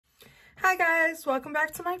Hi guys, welcome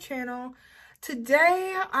back to my channel.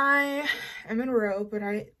 Today I am in a robe, but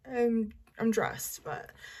I'm dressed,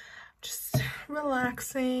 but just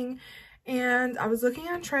relaxing. And I was looking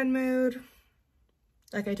on Trendmood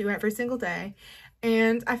like I do every single day,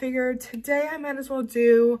 and I figured today I might as well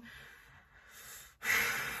do,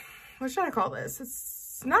 what should I call this?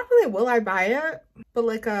 It's not really will I buy it, but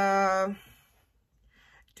like a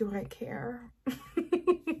do I care?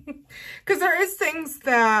 Because there is things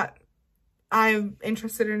that I'm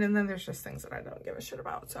interested in, and then there's just things that I don't give a shit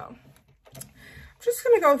about. So I'm just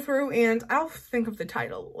gonna go through and I'll think of the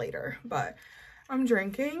title later. But I'm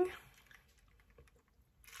drinking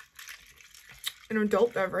an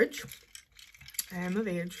adult beverage. I am of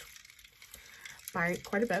age by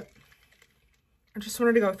quite a bit. I just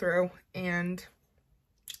wanted to go through and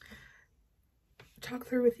talk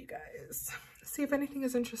through with you guys, see if anything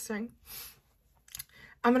is interesting.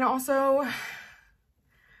 I'm gonna also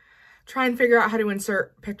try and figure out how to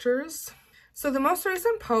insert pictures. So the most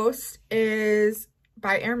recent post is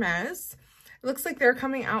by Hermes. It looks like they're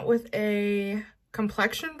coming out with a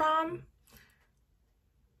complexion balm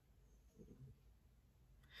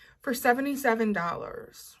for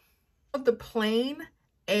 $77. The Plain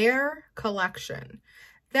Air collection.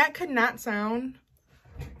 That could not sound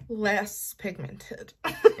less pigmented.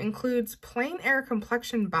 Includes Plain Air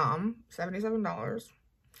complexion balm, $77.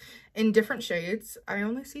 In different shades. I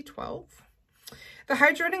only see 12. The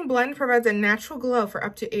hydrating blend provides a natural glow for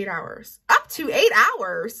up to 8 hours. Up to 8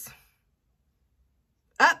 hours?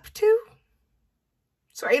 Up to?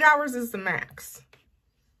 So 8 hours is the max.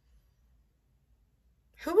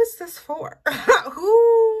 Who is this for?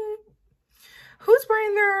 Who's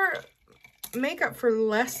wearing their makeup for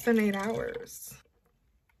less than 8 hours?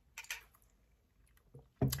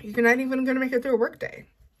 You're not even going to make it through a work day.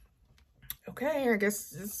 Okay, I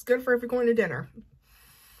guess it's good for if you're going to dinner.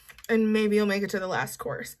 And maybe you'll make it to the last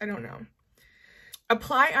course. I don't know.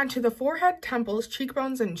 Apply onto the forehead, temples,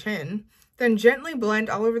 cheekbones, and chin. Then gently blend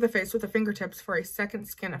all over the face with the fingertips for a second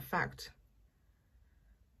skin effect.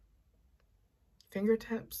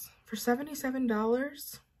 Fingertips for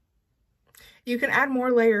 $77. You can add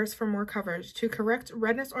more layers for more coverage to correct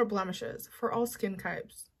redness or blemishes for all skin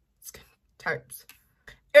types.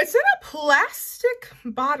 It's in a plastic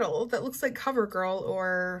bottle that looks like CoverGirl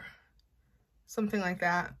or something like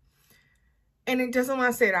that. And it doesn't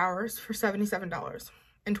last 8 hours for $77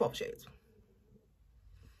 in 12 shades.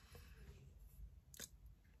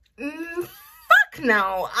 Fuck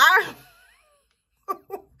no.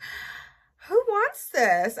 Who wants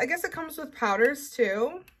this? I guess it comes with powders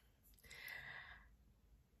too.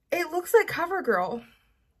 It looks like CoverGirl.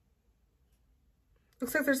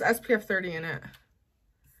 Looks like there's SPF 30 in it.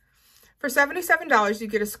 For $77, you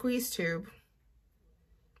get a squeeze tube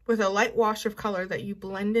with a light wash of color that you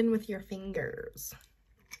blend in with your fingers.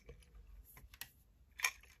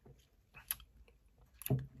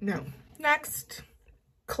 No. Next,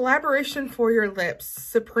 collaboration for your lips,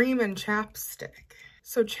 Supreme and Chapstick.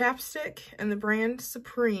 So Chapstick and the brand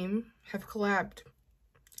Supreme have collabed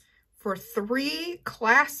for 3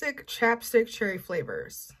 classic chapstick cherry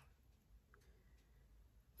flavors.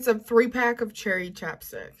 It's a 3-pack of cherry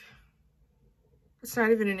chapstick. It's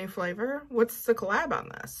not even a new flavor. What's the collab on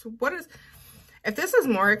this? If this is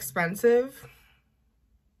more expensive,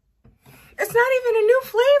 it's not even a new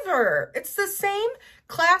flavor. It's the same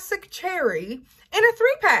classic cherry in a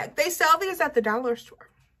 3-pack. They sell these at the dollar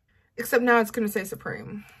store. Except now it's going to say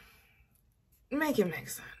Supreme. Make it make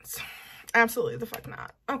sense. Absolutely the fuck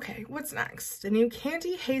not. Okay, what's next? The new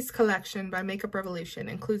Candy Haze collection by Makeup Revolution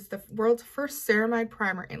includes the world's first ceramide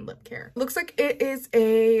primer and lip care. Looks like it is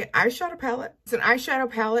a eyeshadow palette. It's an eyeshadow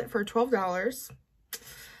palette for $12.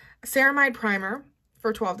 A ceramide primer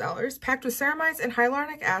for $12, packed with ceramides and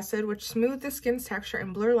hyaluronic acid, which smooth the skin's texture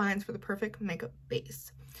and blur lines for the perfect makeup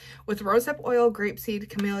base. With rosehip oil, grapeseed,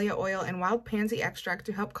 camellia oil, and wild pansy extract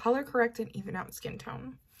to help color correct and even out skin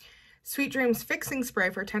tone. Sweet Dreams Fixing Spray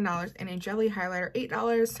for $10 and a jelly highlighter $8,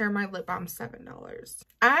 ceramide lip balm $7.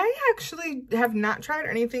 I actually have not tried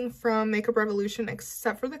anything from Makeup Revolution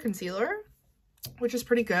except for the concealer, which is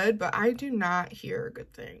pretty good, but I do not hear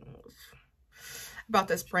good things about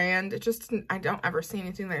this brand. I don't ever see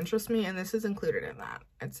anything that interests me, and this is included in that.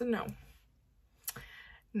 It's a no.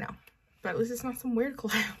 No. But at least it's not some weird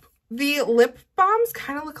collab. The lip balms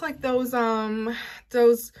kind of look like those,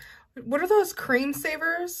 what are those cream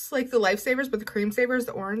savers? Like the lifesavers, but the cream savers,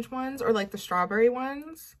 the orange ones, or like the strawberry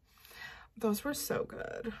ones. Those were so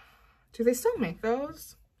good. Do they still make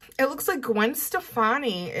those? It looks like Gwen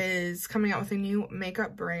Stefani is coming out with a new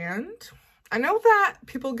makeup brand. I know that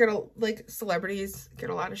people get, like celebrities get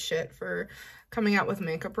a lot of shit for coming out with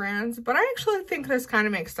makeup brands, but I actually think this kind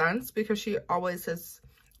of makes sense because she always has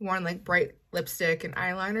worn like bright lipstick and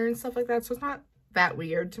eyeliner and stuff like that, so it's not that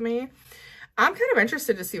weird to me. I'm kind of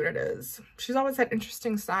interested to see what it is. She's always had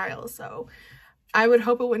interesting style, so I would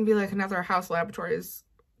hope it wouldn't be like another House Laboratories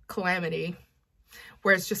calamity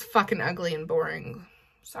where it's just fucking ugly and boring.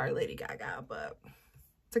 Sorry, Lady Gaga, but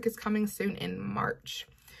it's like it's coming soon in March.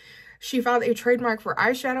 She filed a trademark for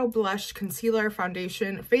eyeshadow, blush, concealer,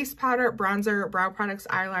 foundation, face powder, bronzer, brow products,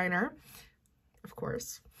 eyeliner, of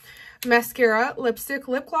course, mascara, lipstick,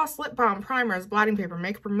 lip gloss, lip balm, primers, blotting paper,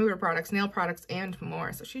 makeup remover products, nail products, and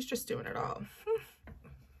more. So she's just doing it all.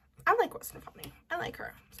 I like West Stefani. I like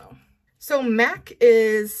her. So MAC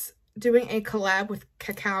is doing a collab with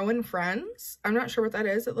Cacao and Friends. I'm not sure what that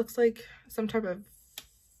is. It looks like some type of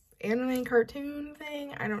anime cartoon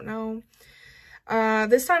thing. I don't know.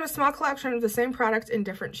 This time a small collection of the same product in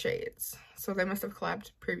different shades. So they must have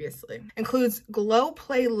collabed previously. Includes Glow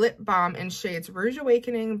Play Lip Balm in shades Rouge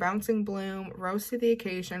Awakening, Bouncing Bloom, Rose to the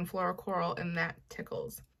Occasion, Floral Coral, and That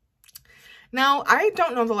Tickles. Now, I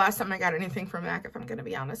don't know the last time I got anything from MAC, if I'm going to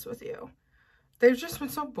be honest with you. They've just been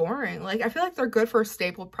so boring. Like, I feel like they're good for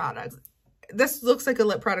staple products. This looks like a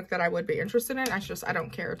lip product that I would be interested in. I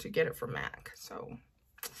don't care to get it from MAC. So,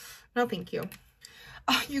 no thank you.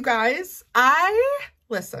 You guys,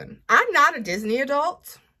 listen, I'm not a Disney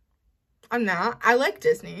adult. I'm not. I like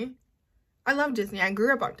Disney. I love Disney. I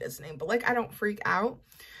grew up on Disney, but like I don't freak out.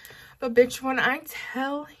 But bitch, when I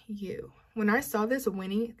tell you, when I saw this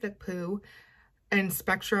Winnie the Pooh and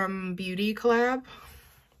Spectrum Beauty collab,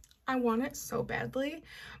 I want it so badly,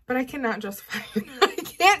 but I cannot justify it. I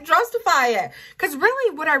can't justify it. Because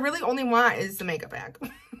really, what I really only want is the makeup bag.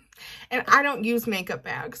 And I don't use makeup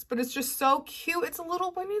bags, but it's just so cute. It's a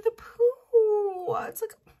little Winnie the Pooh. It's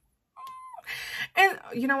like, and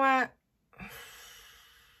you know what?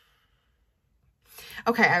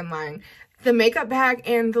 Okay, I'm lying. The makeup bag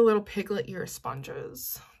and the little piglet ear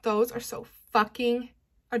sponges. Those are so fucking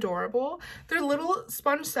adorable. They're little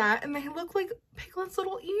sponge set and they look like Piglet's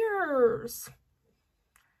little ears.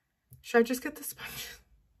 Should I just get the sponge?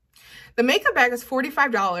 The makeup bag is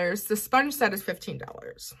 $45. The sponge set is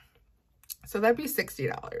 $15. So that'd be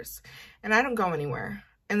 $60. And I don't go anywhere.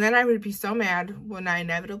 And then I would be so mad when I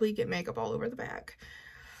inevitably get makeup all over the bag.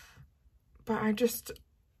 But I just,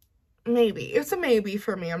 maybe. It's a maybe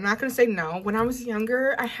for me. I'm not going to say no. When I was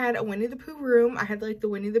younger, I had a Winnie the Pooh room. I had like the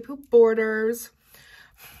Winnie the Pooh borders.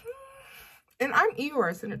 And I'm Eeyore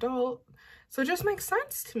as an adult. So it just makes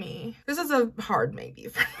sense to me. This is a hard maybe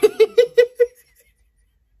for me.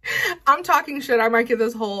 I'm talking shit. I might get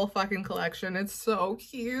this whole fucking collection. It's so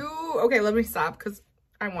cute. Okay, let me stop because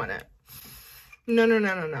I want it. No.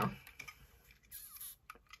 I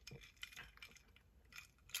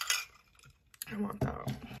want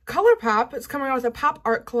that. Colourpop is coming out with a pop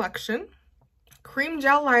art collection. Cream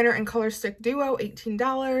gel liner and color stick duo,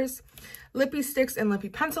 $18. Lippy sticks and lippy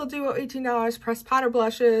pencil duo, $18. Pressed powder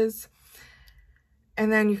blushes.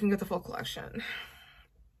 And then you can get the full collection.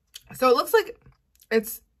 So it looks like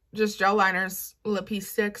it's just gel liners, lippy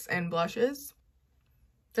sticks, and blushes.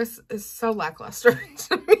 This is so lackluster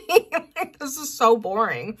to me. Like, this is so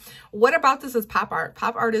boring. What about this is pop art?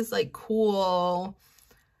 Pop art is like cool.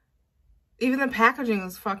 Even the packaging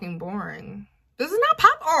is fucking boring. This is not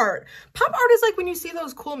pop art. Pop art is like when you see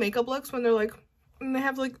those cool makeup looks when they're like, and they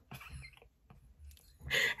have like,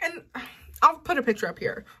 and I'll put a picture up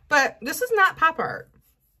here. But this is not pop art.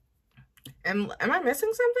 Am I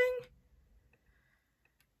missing something?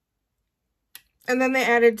 And then they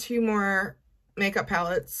added 2 more makeup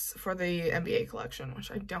palettes for the NBA collection, which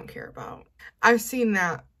I don't care about. I've seen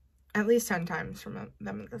that at least 10 times from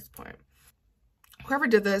them at this point. Whoever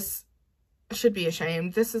did this should be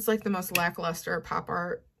ashamed. This is like the most lackluster pop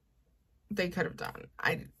art they could have done.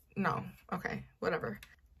 No. Okay, whatever.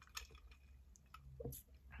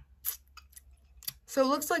 So it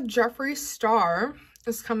looks like Jeffree Star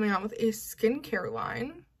is coming out with a skincare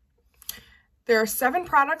line. There are 7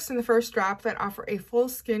 products in the first drop that offer a full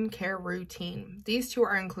skincare routine. These 2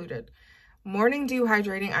 are included: Morning Dew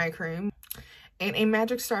Hydrating Eye Cream and a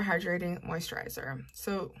Magic Star Hydrating Moisturizer.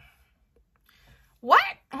 So, what?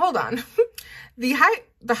 Hold on. The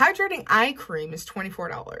Hydrating Eye Cream is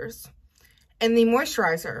 $24 and the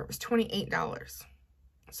moisturizer was $28.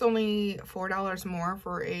 It's only $4 more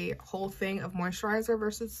for a whole thing of moisturizer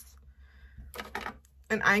versus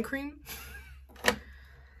an eye cream.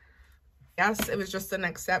 Yes, it was just the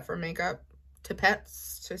next step from makeup to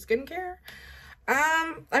pets to skincare.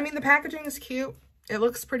 I mean, the packaging is cute. It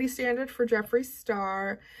looks pretty standard for Jeffree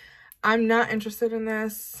Star. I'm not interested in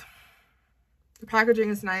this. The packaging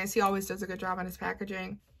is nice. He always does a good job on his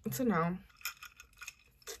packaging. It's a no.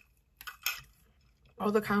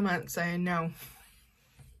 all the comments saying no.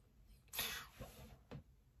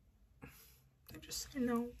 They just say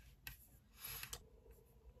no.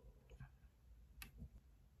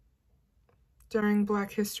 During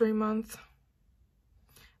Black History Month,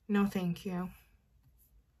 no thank you.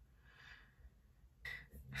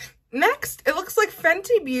 Next, it looks like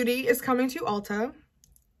Fenty Beauty is coming to Ulta.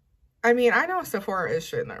 I mean, I know Sephora is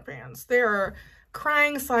shitting their pants. They are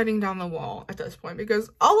crying, sliding down the wall at this point because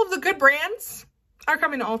all of the good brands are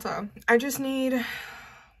coming to Ulta. I just need,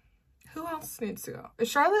 who else needs to go? Is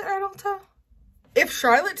Charlotte at Ulta? If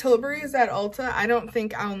Charlotte Tilbury is at Ulta, I don't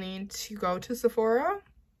think I'll need to go to Sephora.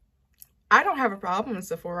 I don't have a problem with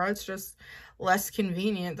Sephora. It's just less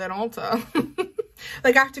convenient than Ulta.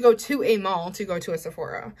 Like, I have to go to a mall to go to a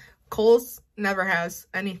Sephora. Kohl's never has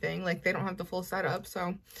anything. Like, they don't have the full setup.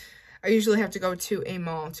 So I usually have to go to a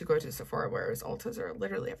mall to go to Sephora, whereas Ultas are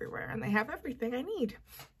literally everywhere and they have everything I need.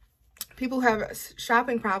 People who have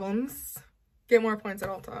shopping problems get more points at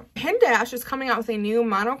Ulta. Hindash is coming out with a new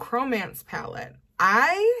Monochromance palette.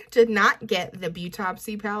 I did not get the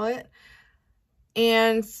Beautopsy palette,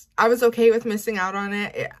 and I was okay with missing out on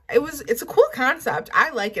it. It's a cool concept.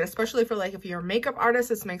 I like it, especially for like if you're a makeup artist.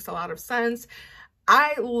 This makes a lot of sense.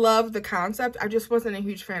 I love the concept. I just wasn't a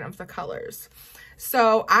huge fan of the colors.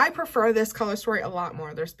 So I prefer this color story a lot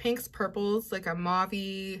more. There's pinks, purples, like a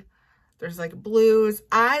mauve-y. There's like blues.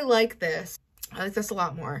 I like this. I like this a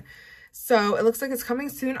lot more. So it looks like it's coming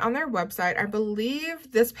soon on their website. I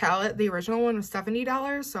believe this palette, the original one, was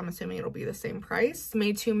 $70, so I'm assuming it'll be the same price.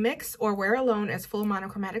 Made to mix or wear alone as full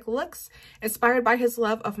monochromatic looks, inspired by his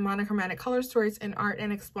love of monochromatic color stories in art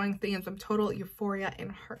and exploring themes of total euphoria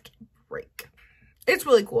and heartbreak. It's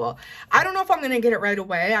really cool. I don't know if I'm going to get it right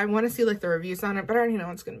away. I want to see like the reviews on it, but I already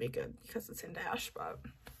know it's going to be good because it's in Dash, but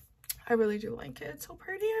I really do like it. It's so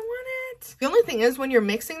pretty. I want it. The only thing is when you're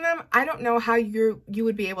mixing them, I don't know how you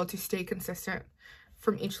would be able to stay consistent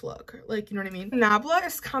from each look. Like, you know what I mean? Nabla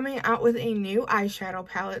is coming out with a new eyeshadow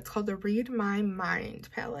palette. It's called the Read My Mind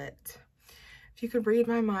palette. If you could read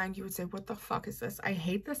my mind, you would say, what the fuck is this? I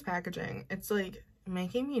hate this packaging. It's like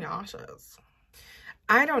making me nauseous.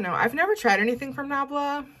 I don't know. I've never tried anything from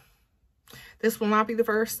Nabla. This will not be the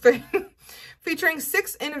first thing. Featuring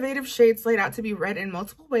 6 innovative shades laid out to be read in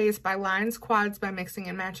multiple ways by lines, quads, by mixing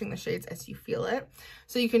and matching the shades as you feel it.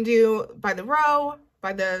 So you can do by the row,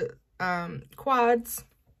 by the quads,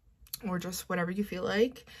 or just whatever you feel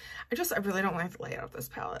like. I really don't like the layout of this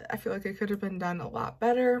palette. I feel like it could have been done a lot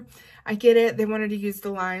better. I get it. They wanted to use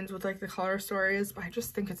the lines with like the color stories, but I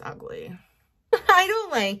just think it's ugly. I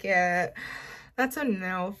don't like it. That's a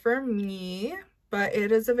no for me. But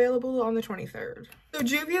it is available on the 23rd. So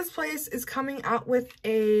Juvia's Place is coming out with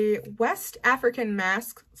a West African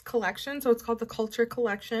masks collection. So it's called the Culture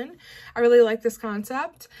Collection. I really like this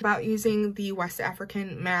concept about using the West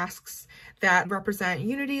African masks that represent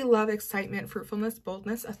unity, love, excitement, fruitfulness,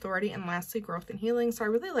 boldness, authority, and lastly, growth and healing. So I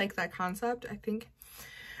really like that concept. I think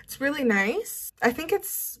it's really nice. I think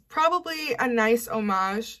it's probably a nice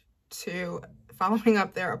homage to following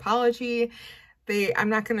up their apology. I'm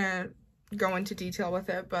not going to go into detail with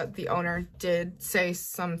it, but the owner did say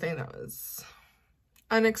something that was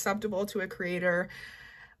unacceptable to a creator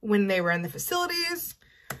when they were in the facilities.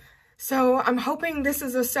 So I'm hoping this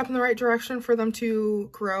is a step in the right direction for them to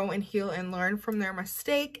grow and heal and learn from their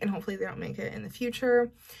mistake, and hopefully they don't make it in the future.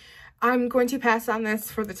 I'm going to pass on this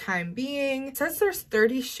for the time being. It says there's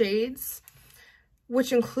 30 shades,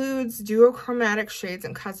 which includes duochromatic shades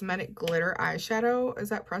and cosmetic glitter eyeshadow. Is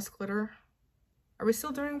that pressed glitter? Are we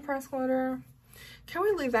still doing pressed glitter? Can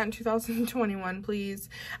we leave that in 2021, please?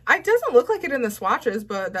 It doesn't look like it in the swatches,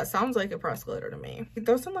 but that sounds like a pressed glitter to me.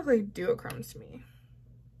 Those don't look like duochromes to me.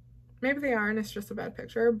 Maybe they are and it's just a bad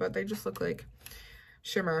picture, but they just look like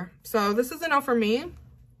shimmer. So this is a no for me,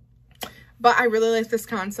 but I really like this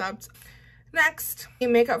concept. Next,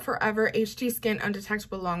 Makeup Forever HD Skin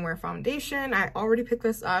Undetectable Longwear Foundation. I already picked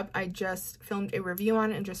this up. I just filmed a review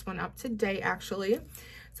on it and just went up today, actually.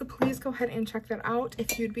 So please go ahead and check that out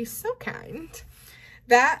if you'd be so kind.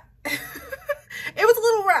 That, it was a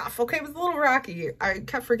little rough, okay? It was a little rocky. I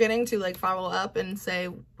kept forgetting to like follow up and say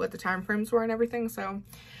what the time frames were and everything. So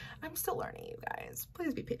I'm still learning, you guys.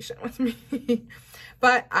 Please be patient with me.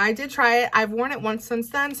 But I did try it. I've worn it once since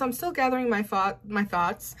then, so I'm still gathering my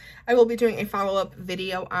thoughts. I will be doing a follow-up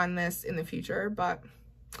video on this in the future, but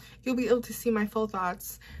you'll be able to see my full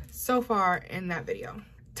thoughts so far in that video.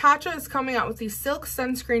 Tarte is coming out with the Silk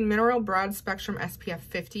Sunscreen Mineral Broad Spectrum SPF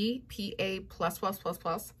 50 PA+++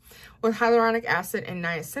 with hyaluronic acid and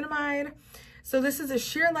niacinamide. So this is a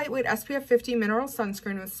sheer lightweight SPF 50 mineral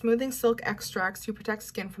sunscreen with smoothing silk extracts to protect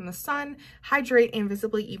skin from the sun, hydrate, and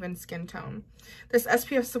visibly even skin tone. This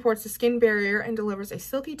SPF supports the skin barrier and delivers a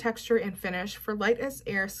silky texture and finish for light as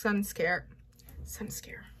air sun scare.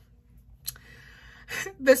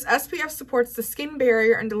 This SPF supports the skin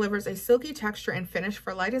barrier and delivers a silky texture and finish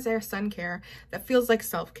for light as air sun care that feels like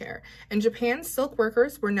self-care. In Japan, silk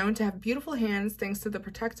workers were known to have beautiful hands thanks to the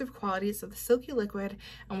protective qualities of the silky liquid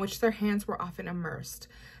in which their hands were often immersed.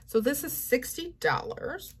 So this is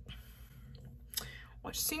 $60,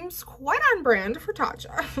 which seems quite on brand for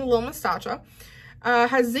Tatcha, Little Miss Tatcha.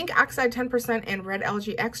 Has zinc oxide 10% and red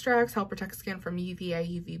algae extracts, help protect skin from UVA,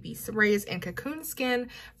 UVB rays, and cocoon skin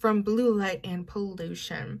from blue light and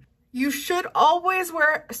pollution. You should always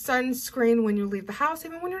wear sunscreen when you leave the house,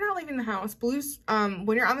 even when you're not leaving the house.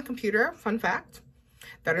 When you're on the computer, fun fact,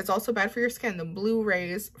 that is also bad for your skin. The blue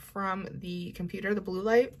rays from the computer, the blue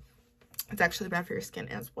light, it's actually bad for your skin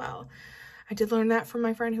as well. I did learn that from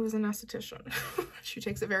my friend who was an esthetician. She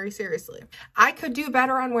takes it very seriously. I could do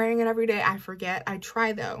better on wearing it every day. I forget. I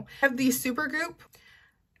try though. I have the Supergoop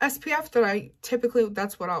SPF that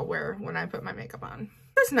that's what I'll wear when I put my makeup on.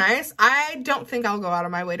 It's nice. I don't think I'll go out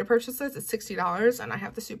of my way to purchase this. It's $60 and I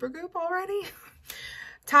have the Supergoop already.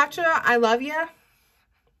 Tatcha, I love ya.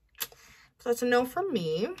 So that's a no from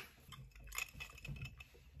me.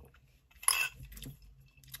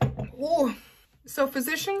 Ooh. So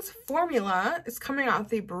Physicians Formula is coming out with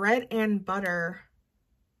the Bread and Butter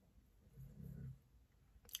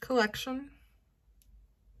collection.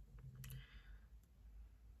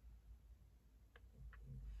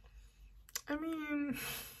 I mean,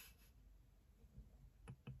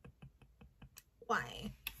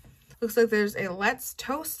 why? Looks like there's a Let's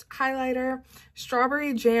Toast highlighter,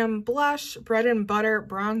 strawberry jam blush, bread and butter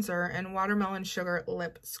bronzer, and watermelon sugar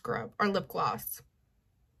lip scrub or lip gloss.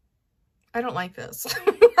 I don't like this.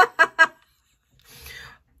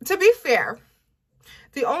 To be fair,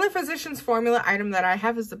 the only Physicians Formula item that I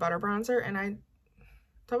have is the butter bronzer, and is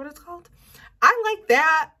that what it's called? I like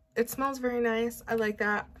that. It smells very nice. I like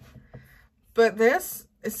that. But this,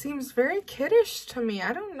 it seems very kiddish to me.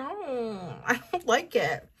 I don't know. I don't like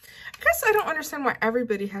it. I guess I don't understand why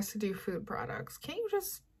everybody has to do food products. Can't you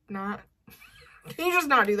just not? Can you just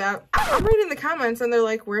not do that? I'm reading the comments and they're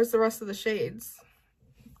like, where's the rest of the shades?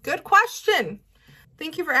 Good question.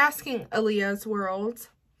 Thank you for asking, Aaliyah's World.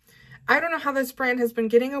 I don't know how this brand has been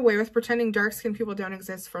getting away with pretending dark-skinned people don't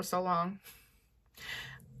exist for so long.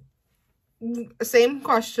 Same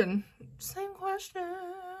question. Same question.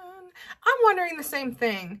 I'm wondering the same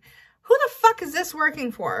thing. Who the fuck is this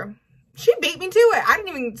working for? She beat me to it. I didn't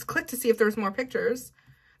even click to see if there was more pictures.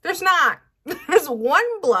 There's not. There's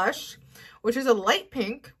one blush, which is a light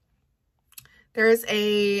pink. There's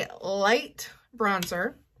a light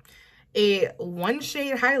bronzer. A one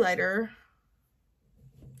shade highlighter.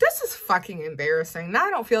 This is fucking embarrassing. Now I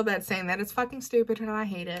don't feel bad saying that. It's fucking stupid and I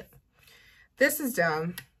hate it. This is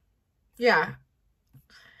dumb. Yeah.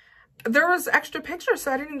 There was extra pictures,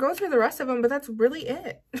 so I didn't go through the rest of them, but that's really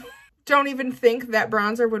it. Don't even think that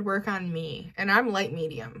bronzer would work on me. And I'm light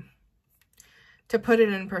medium. To put it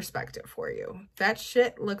in perspective for you. That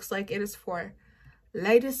shit looks like it is for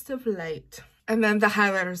lightest of light. And then the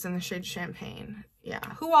highlighters in the shade Champagne.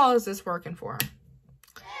 Yeah, who all is this working for?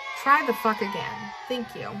 Try the fuck again.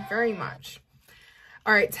 Thank you very much.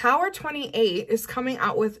 All right, Tower 28 is coming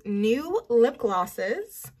out with new lip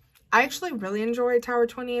glosses. I actually really enjoy Tower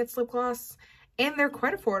 28's lip gloss, and they're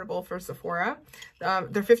quite affordable for Sephora.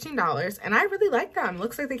 They're $15, and I really like them.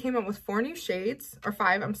 Looks like they came out with 4 new shades, or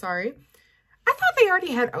 5, I'm sorry. I thought they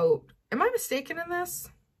already had oat. Am I mistaken in this?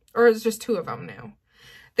 Or is just 2 of them new?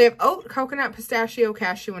 They have oat, coconut, pistachio,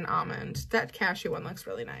 cashew, and almond. That cashew one looks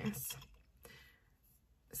really nice.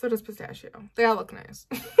 So does pistachio. They all look nice.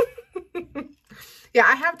 Yeah,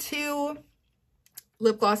 I have 2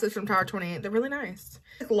 lip glosses from Tower 28. They're really nice.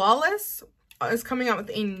 Lawless is coming out with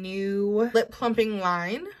a new lip plumping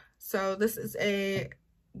line. So this is a...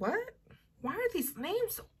 What? Why are these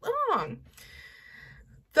names so long?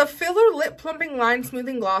 The Filler Lip Plumping Line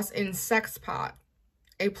Smoothing Gloss in Sex Pot.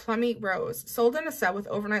 A plummy rose, sold in a set with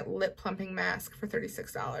overnight lip plumping mask for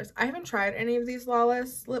 $36. I haven't tried any of these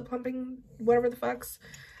Lawless lip plumping whatever the fucks.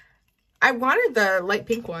 I wanted the light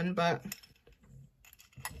pink one, but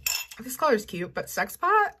this color is cute. But Sex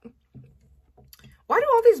Pot, why do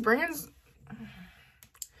all these brands,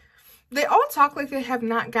 they all talk like they have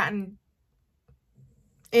not gotten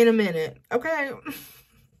in a minute, okay?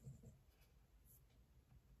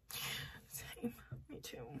 Same, me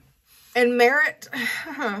too. And Merit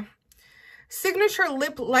Signature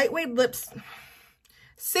Lip Lightweight Lips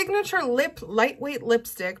Signature Lip Lightweight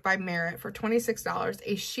Lipstick by Merit for $26.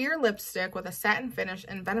 A sheer lipstick with a satin finish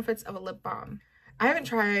and benefits of a lip balm. I haven't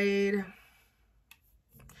tried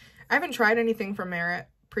anything from Merit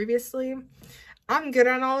previously. I'm good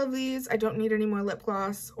on all of these. I don't need any more lip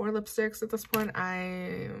gloss or lipsticks at this point.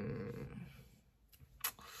 I'm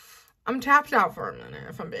tapped out for a minute,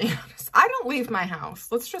 if I'm being honest. I don't leave my house.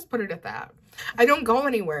 Let's just put it at that. I don't go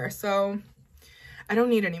anywhere, so I don't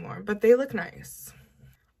need any more, but they look nice.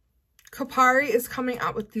 Kopari is coming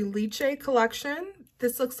out with the Libre collection.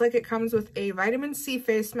 This looks like it comes with a vitamin C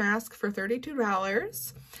face mask for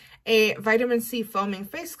 $32, a vitamin C foaming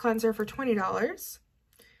face cleanser for $20.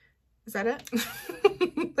 Is that it?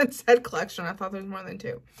 It said collection. I thought there was more than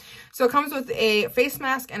two. So it comes with a face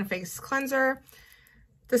mask and a face cleanser.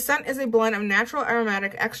 The scent is a blend of natural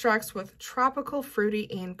aromatic extracts with tropical,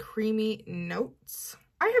 fruity, and creamy notes.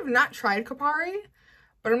 I have not tried Kopari,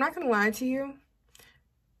 but I'm not going to lie to you.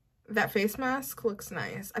 That face mask looks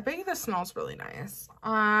nice. I bet you this smells really nice.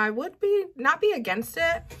 I would not be against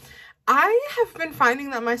it. I have been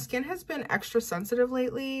finding that my skin has been extra sensitive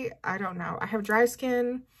lately. I don't know. I have dry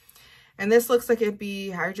skin, and this looks like it'd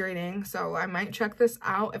be hydrating. So I might check this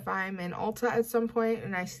out if I'm in Ulta at some point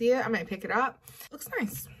and I see it. I might pick it up. Looks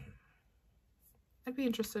nice. I'd be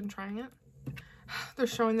interested in trying it. They're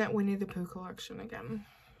showing that Winnie the Pooh collection again.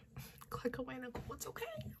 Click away, Nicole. It's okay.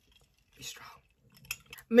 Be strong.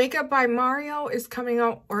 Makeup by Mario is coming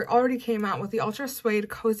out, or already came out, with the Ultra Suede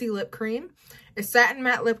Cozy Lip Cream. A satin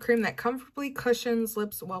matte lip cream that comfortably cushions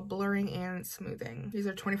lips while blurring and smoothing. These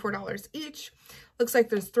are $24 each. Looks like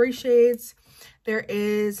there's 3 shades. There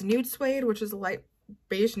is Nude Suede, which is a light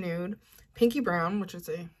beige nude. Pinky Brown, which is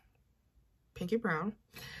a pinky brown.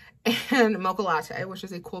 And Mocha Latte, which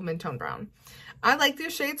is a cool mid-tone brown. I like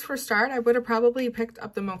these shades for start. I would have probably picked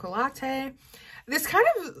up the Mocha Latte. This kind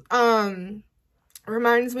of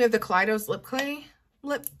reminds me of the Kaleidos Lip Clay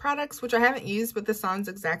lip products, which I haven't used, but this sounds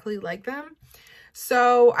exactly like them.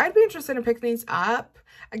 So I'd be interested in picking these up.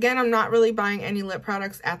 Again, I'm not really buying any lip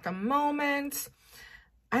products at the moment.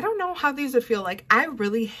 I don't know how these would feel like. I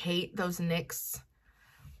really hate those NYX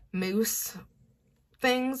mousse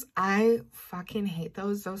things. I fucking hate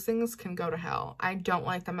those. Those things can go to hell. I don't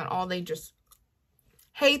like them at all. They just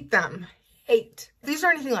hate them. Hate. If these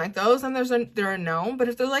are anything like those, then they're a no. But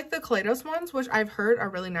if they're like the Kaleidos ones, which I've heard are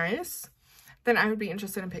really nice, then I would be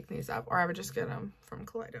interested in picking these up, or I would just get them from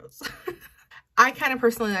Kaleidos. I kind of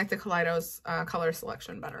personally like the Kaleidos color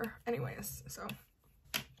selection better anyways. So,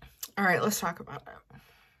 all right, let's talk about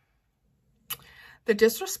it. The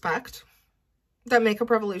disrespect that Makeup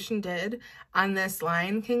Revolution did on this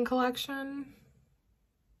Lion King collection.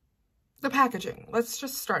 The packaging. Let's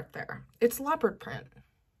just start there. It's leopard print.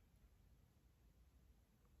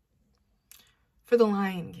 For the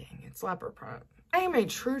Lion King, it's leopard print. I am a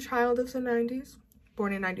true child of the 90s,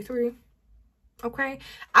 born in 93. Okay,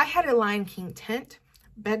 I had a Lion King tent,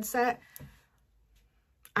 bed set.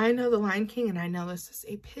 I know the Lion King, and I know this is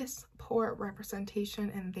a piss poor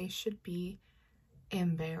representation, and they should be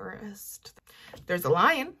embarrassed. There's a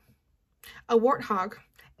lion, a warthog,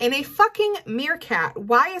 and a fucking meerkat.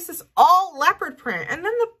 Why is this all leopard print? And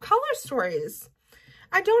then the color stories.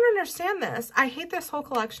 I don't understand this. I hate this whole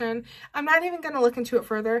collection. I'm not even going to look into it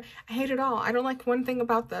further. I hate it all. I don't like one thing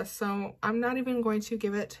about this, so I'm not even going to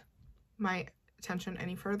give it my attention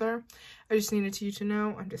any further. I just needed you to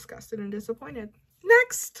know I'm disgusted and disappointed.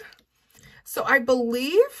 Next. So I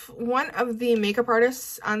believe one of the makeup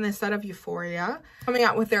artists on the set of Euphoria coming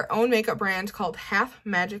out with their own makeup brand called Half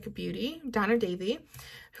Magic Beauty, Donna Davy,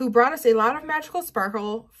 who brought us a lot of magical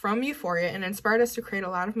sparkle from Euphoria and inspired us to create a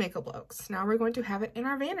lot of makeup looks. Now we're going to have it in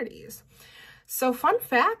our vanities. So fun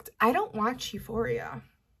fact, I don't watch Euphoria.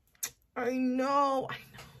 I know.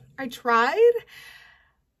 I tried.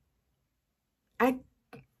 I'm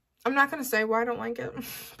not going to say why I don't like it,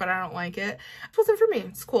 but I don't like it. It wasn't for me.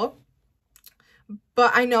 It's cool.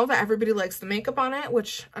 But I know that everybody likes the makeup on it,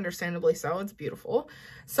 which understandably so. It's beautiful.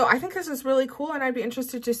 So I think this is really cool, and I'd be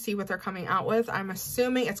interested to see what they're coming out with. I'm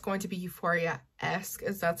assuming it's going to be Euphoria-esque,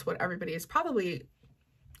 as that's what everybody is probably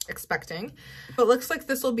expecting. But it looks like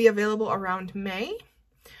this will be available around May.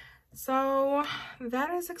 So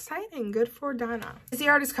that is exciting. Good for Donna.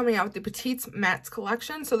 Viseart is coming out with the Petites Mattes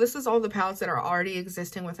collection. So this is all the palettes that are already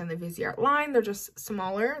existing within the Viseart line. They're just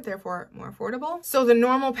smaller, therefore more affordable. So the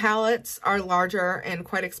normal palettes are larger and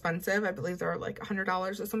quite expensive. I believe they're like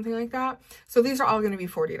 $100 or something like that. So these are all going to be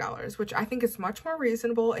 $40, which I think is much more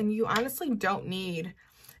reasonable. And you honestly don't need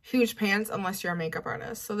huge pans unless you're a makeup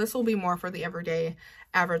artist. So this will be more for the everyday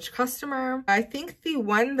average customer. I think the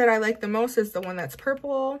one that I like the most is the one that's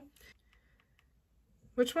purple.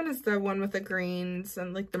 Which one is the one with the greens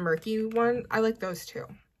and like the murky one? I like those two.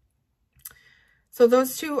 So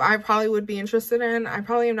those two I probably would be interested in. I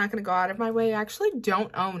probably am not going to go out of my way. I actually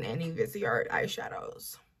don't own any Viseart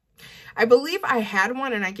eyeshadows. I believe I had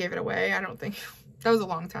one and I gave it away. I don't think, that was a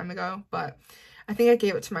long time ago, but I think I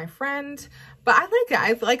gave it to my friend. But I like it.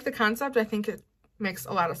 I like the concept. I think it makes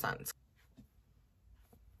a lot of sense.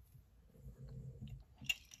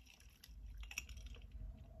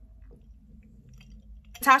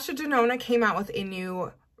 Natasha Denona came out with a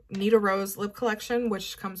new Nita Rose lip collection,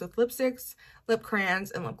 which comes with lipsticks, lip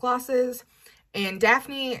crayons, and lip glosses. And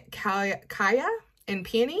Daphne, Kaya, and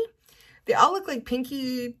Peony. They all look like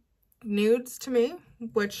pinky nudes to me,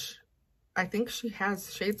 which I think she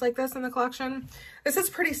has shades like this in the collection. This is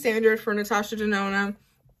pretty standard for Natasha Denona.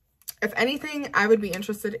 If anything, I would be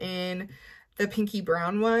interested in the pinky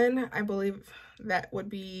brown one. I believe that would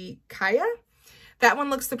be Kaya. That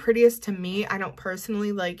one looks the prettiest to me. I don't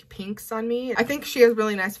personally like pinks on me. I think she has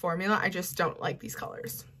really nice formula. I just don't like these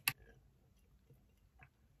colors.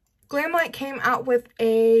 Glamlight came out with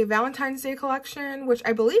a Valentine's Day collection, which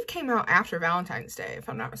I believe came out after Valentine's Day, if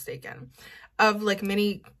I'm not mistaken, of like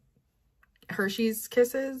mini Hershey's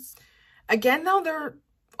Kisses. Again, though, they're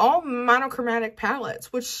all monochromatic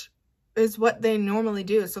palettes, which is what they normally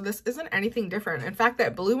do. So this isn't anything different. In fact,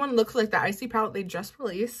 that blue one looks like the Icy palette they just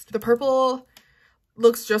released. The purple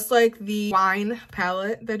looks just like the wine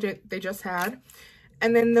palette that they just had.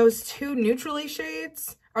 And then those two neutrally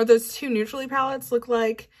shades, or those two neutrally palettes, look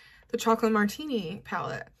like the chocolate martini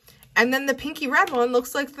palette. And then the pinky red one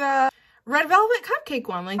looks like the red velvet cupcake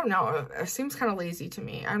one. Like, I don't know, it seems kind of lazy to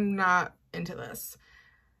me. I'm not into this.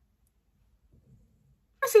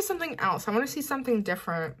 I want to see something else. I want to see something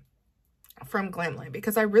different from Glamlight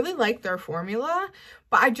because I really like their formula,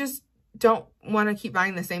 but I just don't want to keep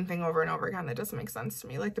buying the same thing over and over again. That doesn't make sense to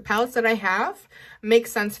me. Like, the palettes that I have make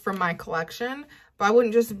sense from my collection, but I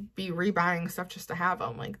wouldn't just be rebuying stuff just to have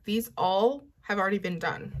them. Like, these all have already been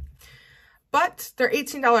done. But they're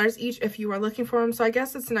 $18 each if you are looking for them. So I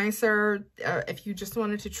guess it's nicer if you just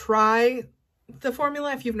wanted to try the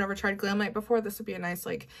formula. If you've never tried Glamlight before, this would be a nice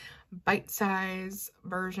like bite-size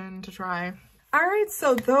version to try. All right,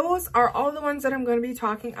 so those are all the ones that I'm going to be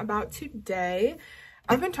talking about today.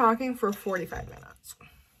 I've been talking for 45 minutes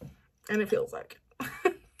and it feels like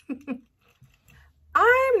it.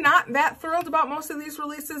 I'm not that thrilled about most of these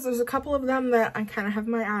releases. There's a couple of them that I kind of have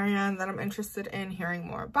my eye on that I'm interested in hearing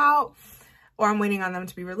more about, or I'm waiting on them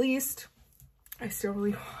to be released. I still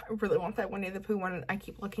really want that Winnie the Pooh one, and I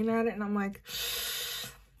keep looking at it and I'm like,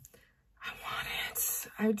 I want it.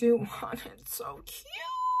 I do want it. So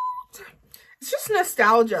cute. It's just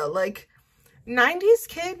nostalgia. Like, 90s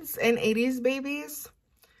kids and 80s babies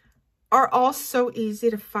are all so easy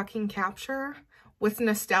to fucking capture with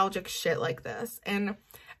nostalgic shit like this. And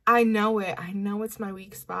I know it. I know it's my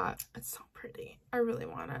weak spot. It's so pretty. I really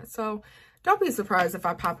want it. So don't be surprised if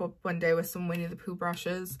I pop up one day with some Winnie the Pooh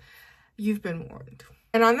brushes. You've been warned.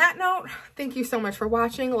 And on that note, thank you so much for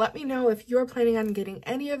watching. Let me know if you're planning on getting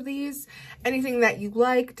any of these. Anything that you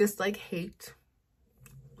like, dislike, hate.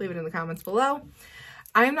 Leave it in the comments below.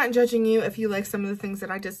 I am not judging you if you like some of the things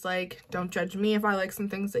that I dislike. Don't judge me if I like some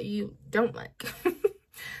things that you don't like.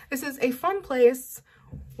 This is a fun place.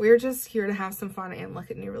 We're just here to have some fun and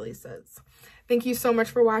look at new releases. Thank you so much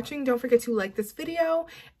for watching. Don't forget to like this video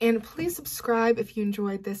and please subscribe if you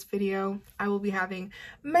enjoyed this video. I will be having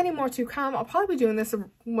many more to come. I'll probably be doing this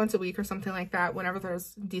once a week or something like that whenever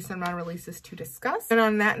there's a decent amount of releases to discuss. And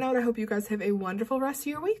on that note, I hope you guys have a wonderful rest of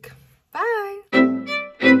your week. Bye!